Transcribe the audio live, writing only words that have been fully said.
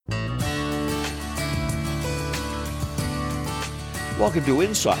Welcome to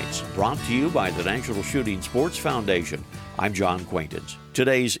Insights, brought to you by the National Shooting Sports Foundation. I'm John Quaintance.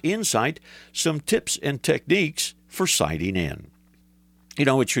 Today's Insight, some tips and techniques for sighting in. You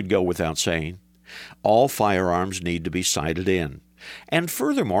know, it should go without saying, all firearms need to be sighted in. And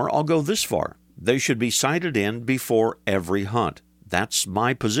furthermore, I'll go this far. They should be sighted in before every hunt. That's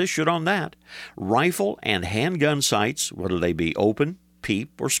my position on that. Rifle and handgun sights, whether they be open,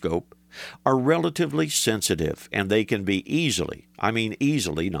 peep, or scope, are relatively sensitive, and they can be easily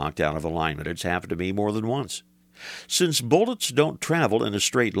knocked out of alignment. It's happened to me more than once. Since bullets don't travel in a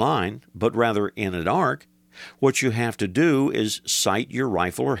straight line, but rather in an arc, what you have to do is sight your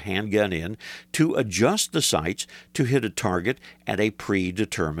rifle or handgun in to adjust the sights to hit a target at a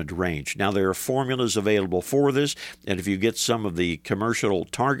predetermined range. Now, there are formulas available for this, and if you get some of the commercial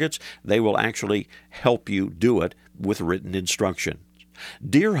targets, they will actually help you do it with written instruction.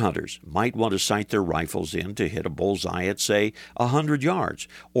 Deer hunters might want to sight their rifles in to hit a bullseye at, say, 100 yards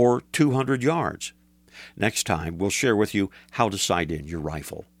or 200 yards. Next time, we'll share with you how to sight in your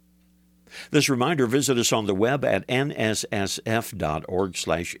rifle. This reminder, visit us on the web at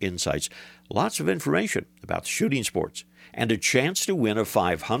nssf.org/insights. Lots of information about shooting sports and a chance to win a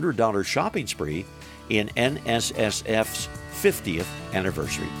 $500 shopping spree in NSSF's 50th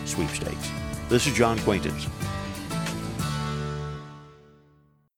anniversary sweepstakes. This is John Quaintance.